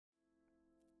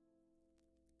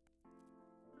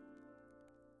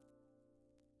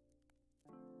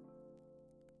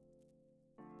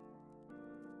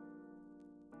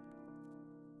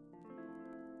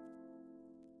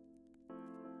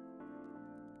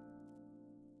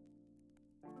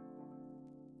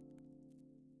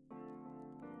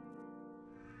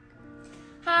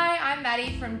I'm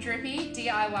Maddie from Drippy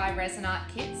DIY Resin Art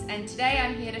Kits, and today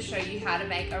I'm here to show you how to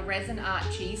make a resin art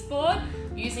cheese board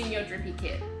using your Drippy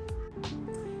kit.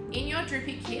 In your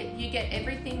Drippy kit, you get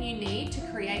everything you need to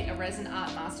create a resin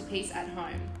art masterpiece at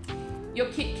home. Your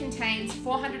kit contains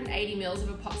 480 mils of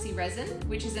epoxy resin,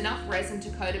 which is enough resin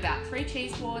to coat about 3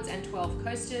 cheese boards and 12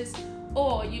 coasters,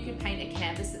 or you could paint a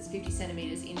canvas that's 50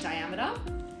 centimeters in diameter.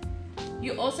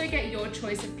 You also get your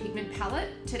choice of pigment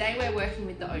palette. Today we're working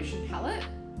with the Ocean palette.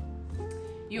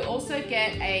 You also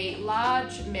get a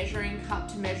large measuring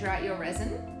cup to measure out your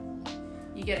resin.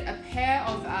 You get a pair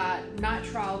of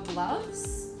nitrile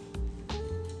gloves.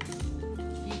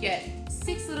 You get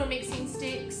 6 little mixing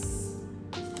sticks,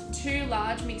 2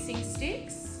 large mixing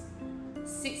sticks,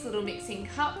 6 little mixing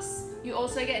cups. You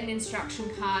also get an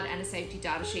instruction card and a safety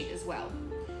data sheet as well.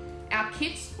 Our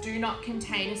kits do not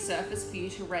contain a surface for you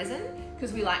to resin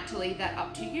because we like to leave that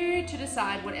up to you to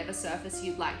decide whatever surface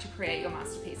you'd like to create your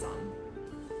masterpiece on.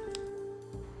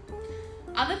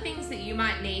 Other things that you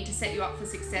might need to set you up for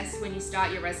success when you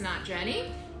start your resin art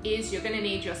journey is you're going to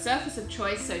need your surface of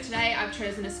choice. So today I've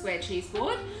chosen a square cheese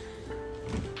board.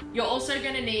 You're also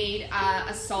going to need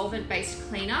a solvent-based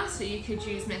cleaner, so you could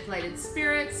use methylated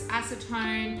spirits,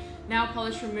 acetone, nail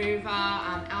polish remover,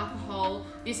 alcohol.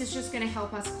 This is just going to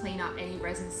help us clean up any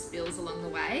resin spills along the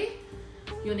way.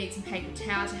 You'll need some paper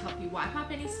towel to help you wipe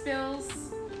up any spills.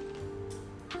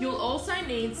 You'll also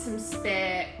need some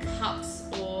spare cups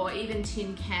or even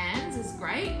tin cans is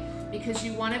great, because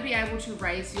you want to be able to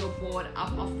raise your board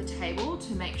up off the table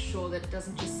to make sure that it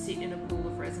doesn't just sit in a pool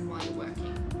of resin while you're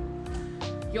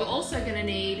working. You're also going to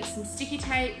need some sticky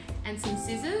tape and some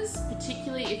scissors,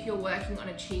 particularly if you're working on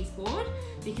a cheese board,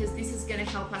 because this is going to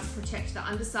help us protect the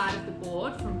underside of the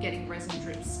board from getting resin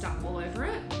drips stuck all over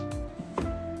it.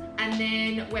 And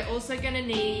then we're also going to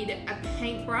need a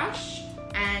paintbrush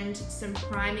and some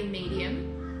priming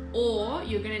medium, or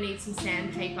you're going to need some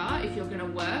sandpaper if you're going to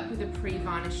work with a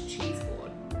pre-varnished cheese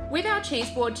board. With our cheese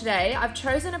board today, I've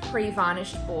chosen a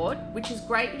pre-varnished board, which is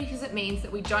great because it means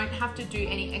that we don't have to do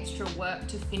any extra work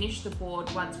to finish the board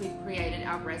once we've created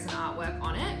our resin artwork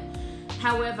on it.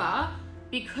 However,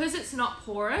 because it's not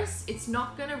porous, it's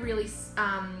not going to really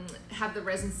have the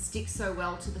resin stick so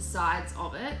well to the sides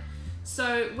of it.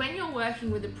 So when you're working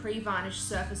with a pre-varnished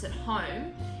surface at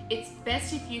home, it's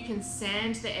best if you can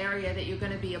sand the area that you're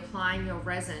going to be applying your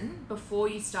resin before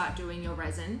you start doing your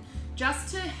resin,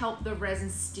 just to help the resin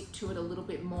stick to it a little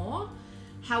bit more.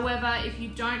 However, if you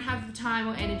don't have the time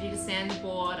or energy to sand the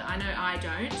board, I know I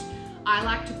don't, I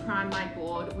like to prime my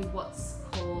board with what's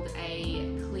called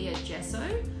a clear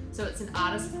gesso. So it's an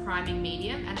artist priming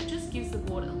medium, and it just gives the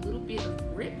board a little bit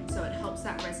of grip, so it helps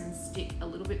that resin stick a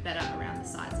little bit better around the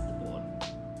sides of the board.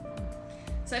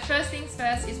 So first things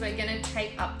first is we're going to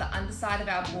tape up the underside of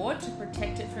our board to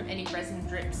protect it from any resin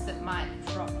drips that might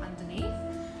drop underneath.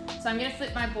 So I'm going to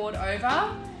flip my board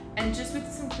over, and just with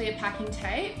some clear packing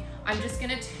tape, I'm just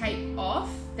going to tape off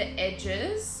the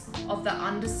edges of the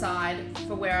underside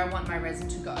for where I want my resin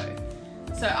to go.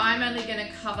 So I'm only going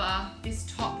to cover this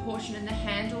top portion and the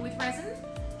handle with resin.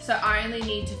 So I only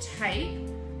need to tape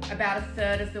about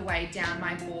 1/3 of the way down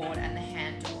my board and the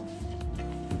handle.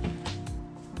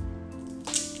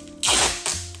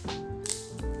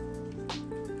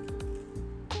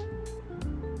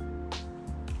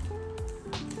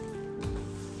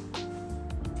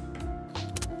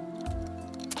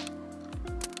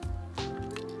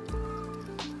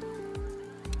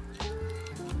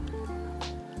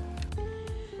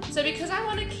 So because I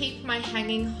want to keep my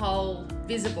hanging hole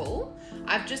visible,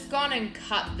 I've just gone and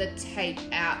cut the tape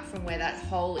out from where that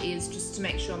hole is, just to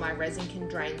make sure my resin can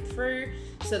drain through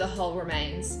so the hole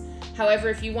remains. However,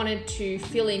 if you wanted to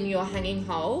fill in your hanging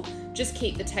hole, just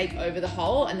keep the tape over the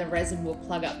hole and the resin will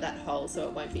plug up that hole so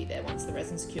it won't be there once the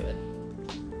resin's cured.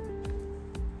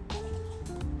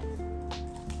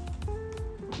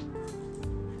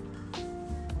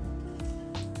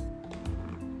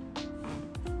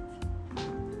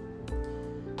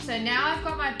 So now I've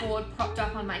got my board propped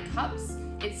up on my cups,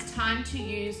 it's time to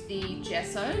use the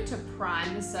gesso to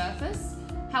prime the surface.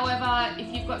 However,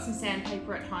 if you've got some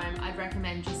sandpaper at home, I'd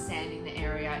recommend just sanding the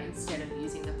area instead of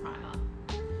using the primer.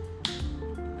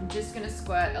 I'm just going to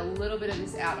squirt a little bit of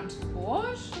this out onto the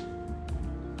board.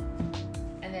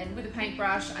 And then with a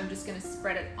paintbrush, I'm just going to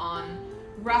spread it on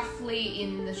roughly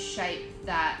in the shape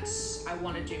that I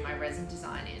want to do my resin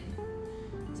design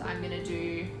in. So I'm going to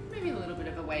do maybe a little bit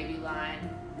of a wavy line.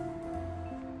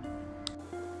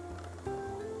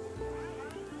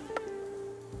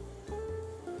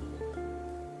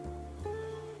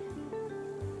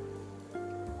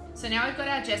 So now we've got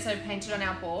our gesso painted on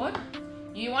our board.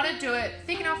 You want to do it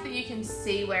thick enough that you can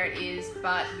see where it is,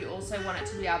 but you also want it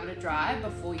to be able to dry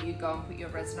before you go and put your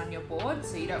resin on your board,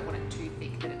 so you don't want it too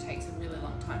thick that it takes a really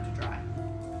long time to dry.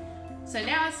 So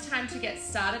now it's time to get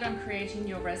started on creating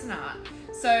your resin art.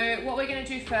 So what we're going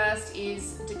to do first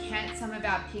is decant some of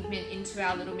our pigment into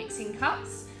our little mixing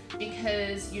cups,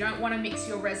 because you don't want to mix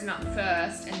your resin up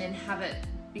first and then have it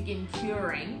begin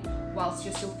curing whilst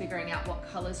you're still figuring out what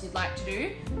colours you'd like to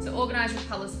do. So organise your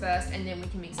colours first and then we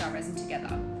can mix our resin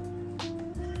together.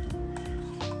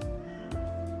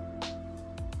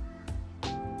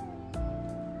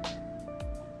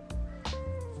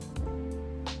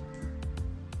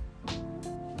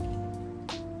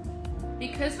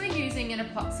 Because we're using an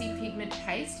epoxy pigment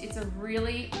paste, it's a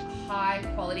really high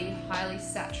quality, highly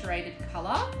saturated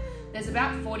colour. There's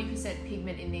about 40%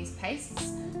 pigment in these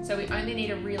pastes, so we only need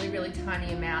a really, really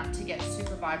tiny amount to get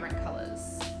super vibrant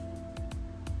colours.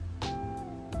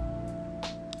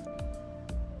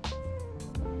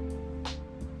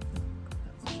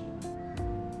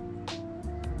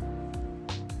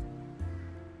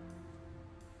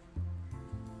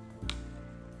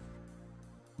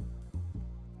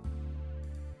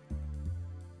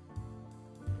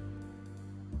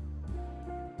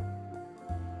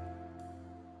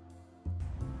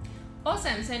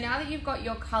 Awesome, so now that you've got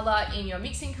your colour in your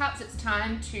mixing cups, it's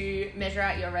time to measure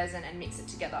out your resin and mix it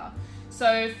together.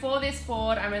 So for this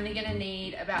board, I'm only going to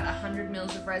need about 100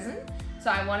 mils of resin. So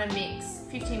I want to mix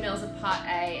 50 mils of part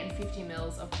A and 50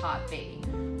 mils of part B.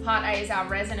 Part A is our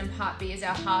resin and part B is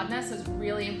our hardener, so it's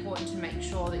really important to make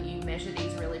sure that you measure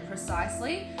these really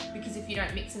precisely, because if you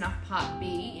don't mix enough part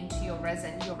B into your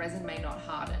resin may not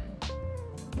harden.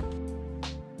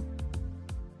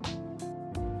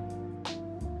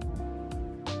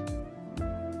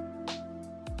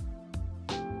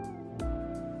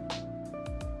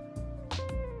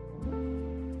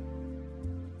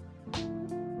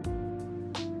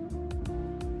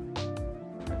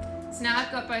 So now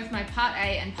I've got both my part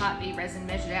A and part B resin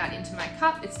measured out into my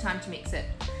cup. It's time to mix it.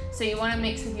 So you want to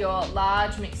mix with your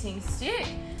large mixing stick,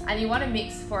 and you want to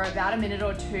mix for about a minute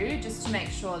or two just to make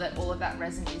sure that all of that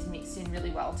resin is mixed in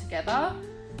really well together.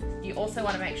 You also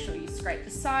want to make sure you scrape the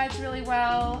sides really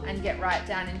well and get right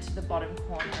down into the bottom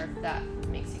corner of that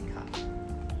mixing cup.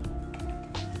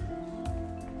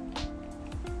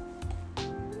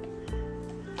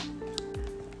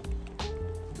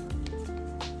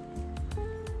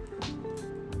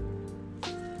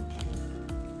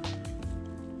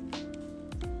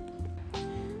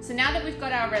 So now that we've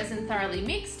got our resin thoroughly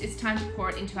mixed, it's time to pour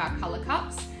it into our colour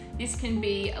cups. This can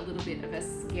be a little bit of a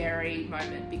scary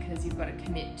moment because you've got to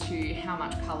commit to how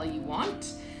much colour you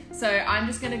want. So I'm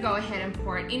just going to go ahead and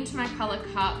pour it into my colour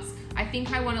cups. I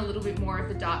think I want a little bit more of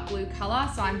the dark blue colour,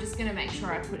 so I'm just going to make sure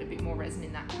I put a bit more resin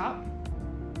in that cup.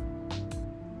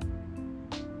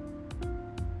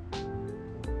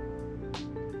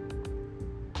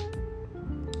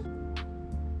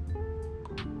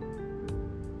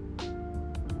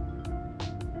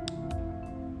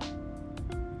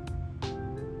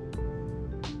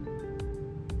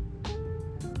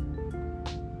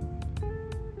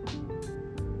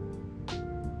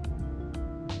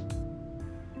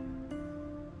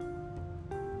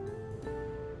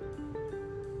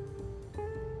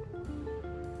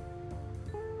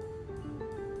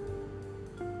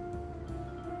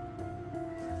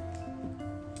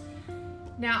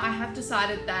 Now I have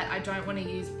decided that I don't want to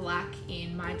use black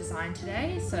in my design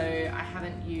today, so I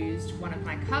haven't used one of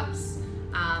my cups.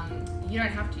 You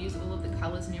don't have to use all of the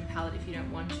colours in your palette if you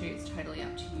don't want to, it's totally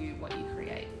up to you what you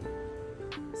create.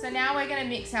 So now we're going to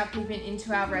mix our pigment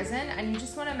into our resin, and you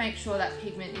just want to make sure that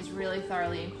pigment is really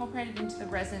thoroughly incorporated into the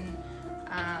resin,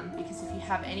 because if you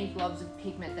have any blobs of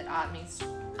pigment that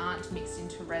aren't mixed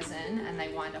into resin and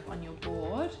they wind up on your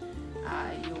board,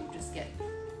 you'll just get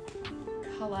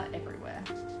colour everywhere.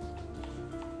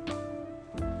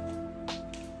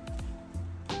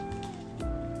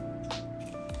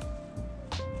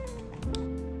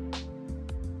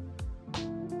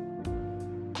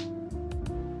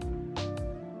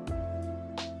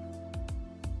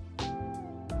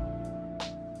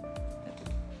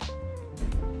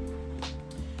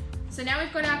 So now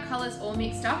we've got our colours all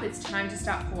mixed up, it's time to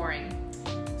start pouring.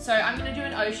 So I'm going to do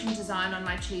an ocean design on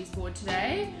my cheese board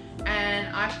today,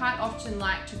 and I quite often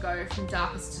like to go from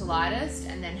darkest to lightest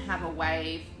and then have a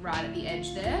wave right at the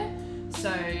edge there.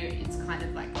 So it's kind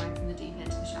of like going from the deep end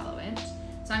to the shallow end.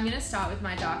 So I'm going to start with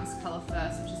my darkest colour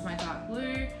first, which is my dark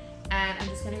blue, and I'm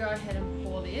just going to go ahead and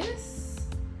pour this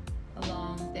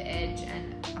along the edge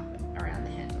and up around the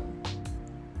handle.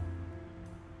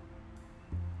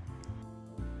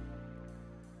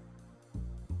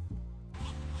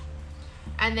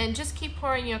 And then just keep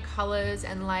pouring your colors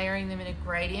and layering them in a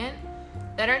gradient.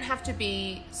 They don't have to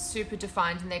be super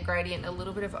defined in their gradient. A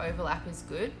little bit of overlap is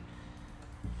good.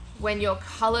 When your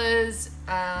colors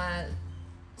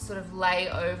sort of lay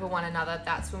over one another,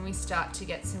 that's when we start to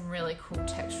get some really cool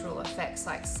textural effects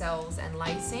like cells and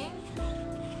lacing.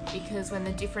 Because when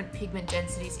the different pigment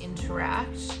densities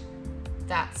interact,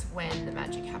 that's when the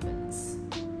magic happens.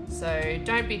 So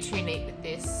don't be too neat with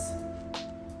this.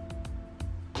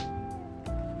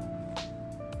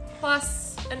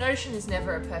 Plus, an ocean is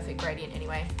never a perfect gradient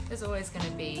anyway. There's always going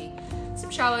to be some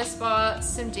shallow spots,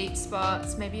 some deep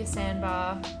spots, maybe a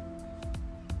sandbar.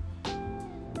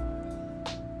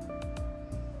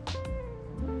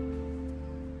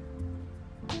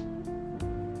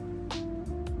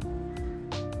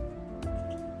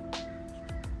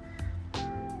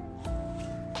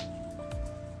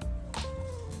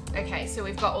 Okay, so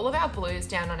we've got all of our blues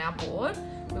down on our board.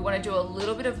 We want to do a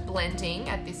little bit of blending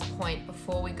at this point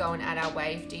before we go and add our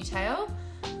wave detail.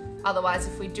 Otherwise,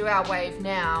 if we do our wave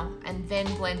now and then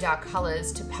blend our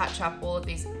colors to patch up all of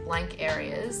these blank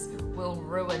areas, we'll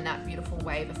ruin that beautiful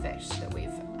wave effect that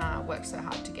we've worked so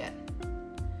hard to get.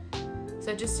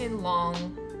 So just in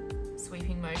long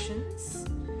sweeping motions,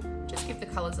 just give the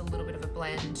colors a little bit of a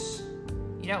blend.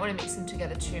 You don't want to mix them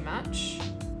together too much.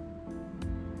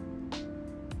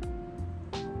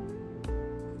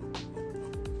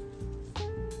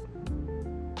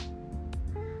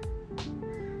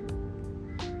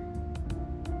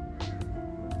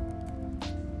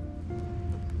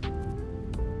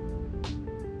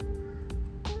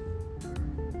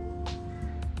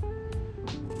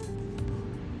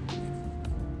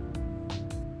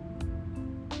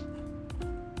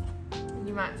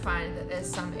 You might find that there's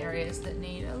some areas that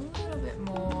need a little bit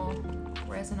more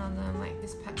resin on them, like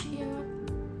this patch here.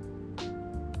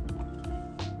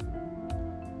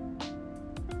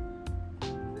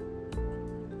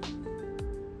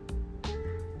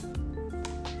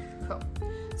 Cool.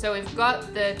 So we've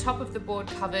got the top of the board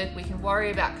covered. We can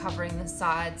worry about covering the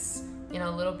sides in a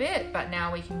little bit, but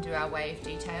now we can do our wave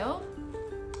detail.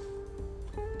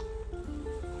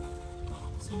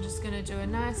 So I'm just going to do a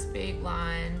nice big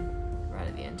line right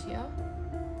at the end here.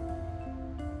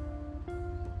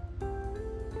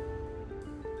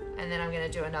 And then I'm going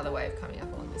to do another wave coming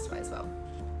up along this way as well.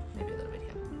 Maybe a little bit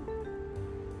here.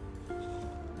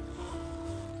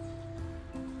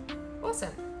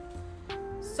 Awesome.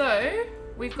 So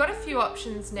we've got a few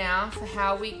options now for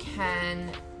how we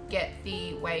can get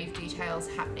the wave details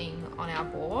happening on our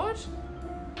board.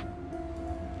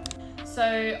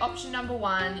 So option number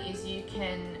one is you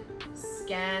can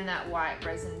scan that white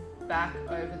resin back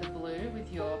over the blue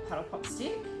with your paddle pop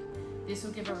stick. This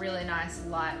will give a really nice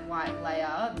light white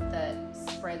layer that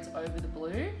spreads over the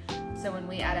blue. So when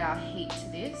we add our heat to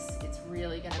this, it's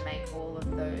really going to make all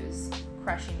of those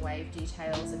crashing wave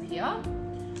details appear.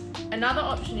 Another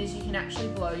option is you can actually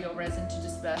blow your resin to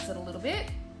disperse it a little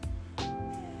bit.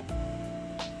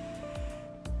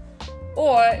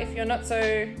 Or if you're not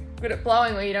so good at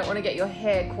blowing or you don't want to get your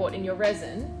hair caught in your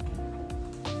resin,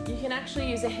 you can actually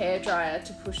use a hairdryer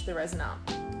to push the resin up.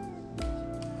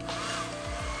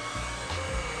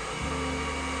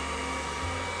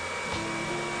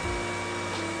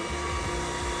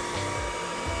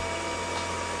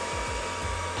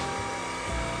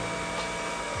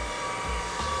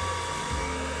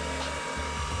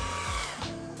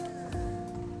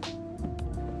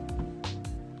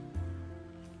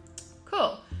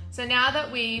 Cool. So now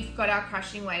that we've got our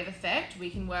crushing wave effect, we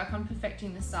can work on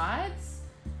perfecting the sides.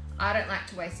 I don't like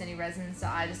to waste any resin, so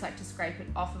I just like to scrape it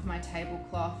off of my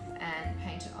tablecloth and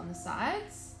paint it on the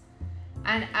sides.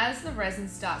 And as the resin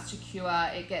starts to cure,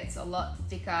 it gets a lot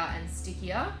thicker and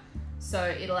stickier, so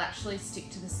it'll actually stick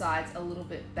to the sides a little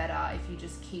bit better if you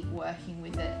just keep working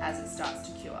with it as it starts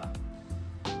to cure.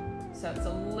 So it's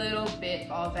a little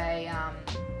bit of a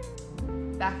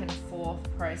back and forth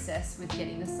process with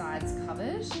getting the sides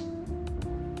covered.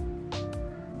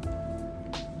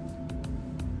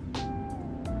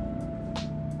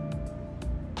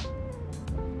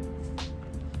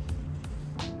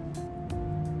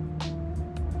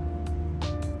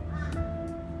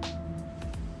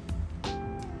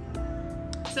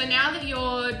 So now that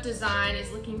your design is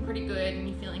looking pretty good and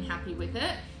you're feeling happy with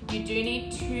it, you do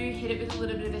need to hit it with a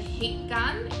little bit of a heat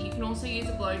gun. You can also use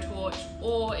a blowtorch,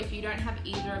 or if you don't have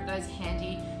either of those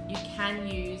handy, you can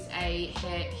use a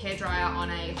hairdryer on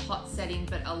a hot setting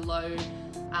but a low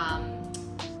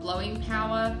blowing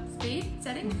power speed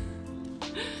setting.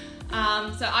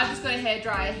 So I've just got a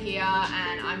hairdryer here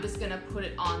and I'm just going to put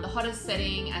it on the hottest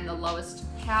setting and the lowest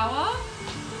power.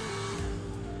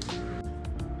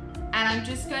 And I'm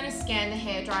just going to scan the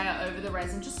hairdryer over the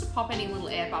resin just to pop any little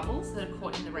air bubbles that are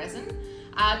caught in the resin.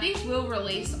 These will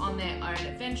release on their own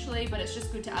eventually, but it's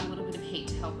just good to add a little bit of heat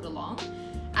to help it along.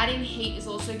 Adding heat is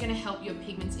also going to help your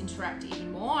pigments interact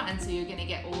even more, and so you're going to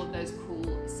get all of those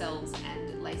cool cells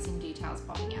and lacing details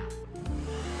popping out.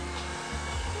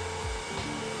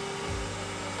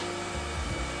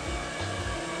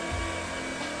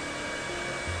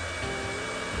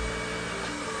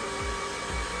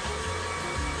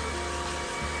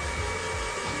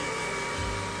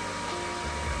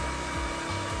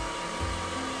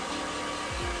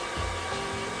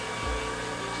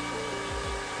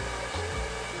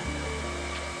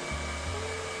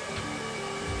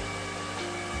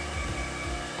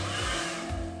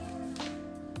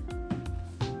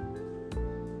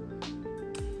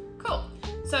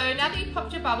 So now that you've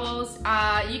popped your bubbles,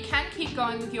 you can keep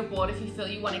going with your board if you feel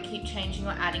you want to keep changing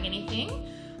or adding anything.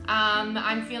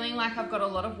 I'm feeling like I've got a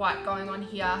lot of white going on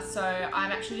here, so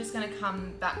I'm actually just going to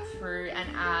come back through and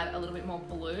add a little bit more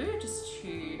blue just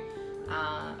to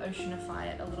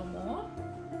oceanify it a little more.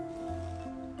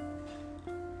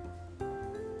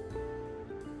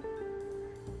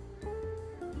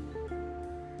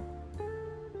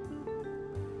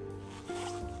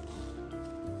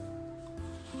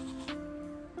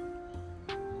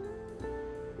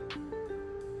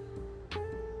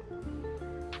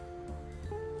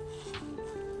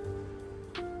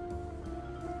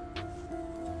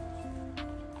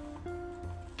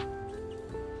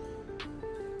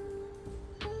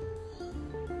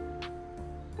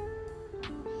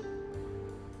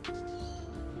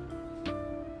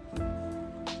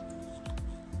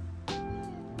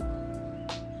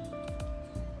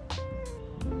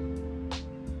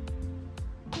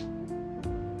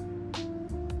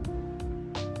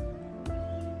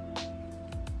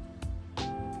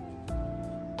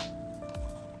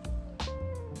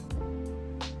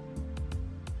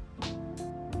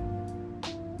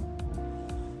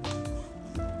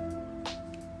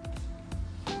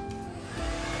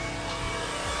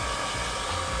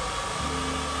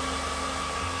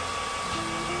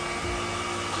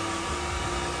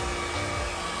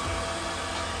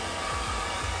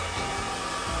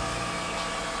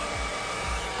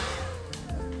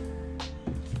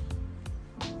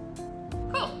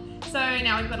 So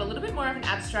now we've got a little bit more of an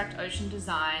abstract ocean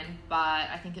design, but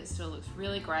I think it still looks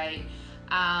really great.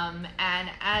 And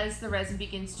as the resin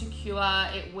begins to cure,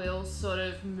 it will sort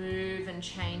of move and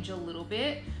change a little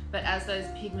bit. But as those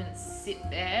pigments sit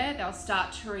there, they'll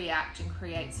start to react and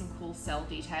create some cool cell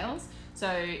details. So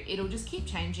it'll just keep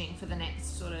changing for the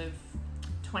next sort of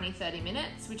 20-30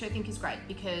 minutes, which I think is great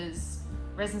because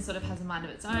resin sort of has a mind of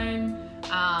its own,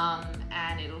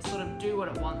 and it'll sort of do what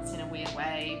it wants in a weird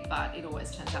way, but it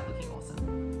always turns out looking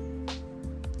awesome.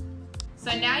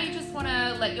 So now you just want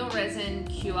to let your resin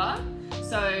cure.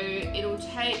 So it'll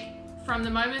take, from the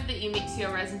moment that you mix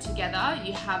your resin together,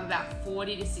 you have about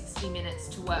 40 to 60 minutes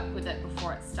to work with it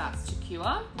before it starts to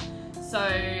cure. So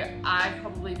I've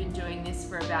probably been doing this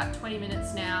for about 20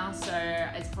 minutes now, so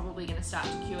it's probably going to start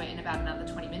to cure in about another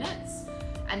 20 minutes.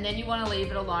 And then you want to leave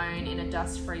it alone in a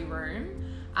dust-free room.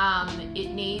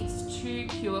 It needs to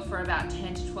cure for about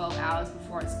 10 to 12 hours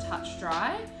before it's touch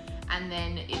dry, and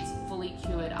then it's fully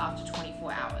cured after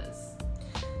 24 hours.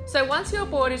 So once your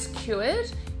board is cured,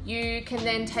 you can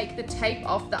then take the tape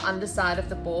off the underside of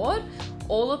the board.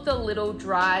 All of the little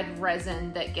dried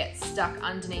resin that gets stuck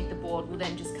underneath the board will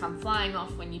then just come flying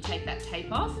off when you take that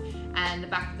tape off, and the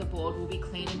back of the board will be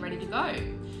clean and ready to go.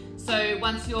 So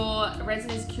once your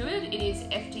resin is cured, it is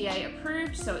FDA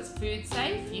approved, so it's food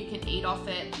safe. You can eat off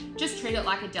it. Just treat it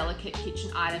like a delicate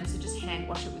kitchen item, so just hand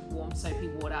wash it with warm soapy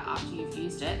water after you've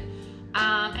used it.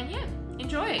 And yeah,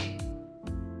 enjoy.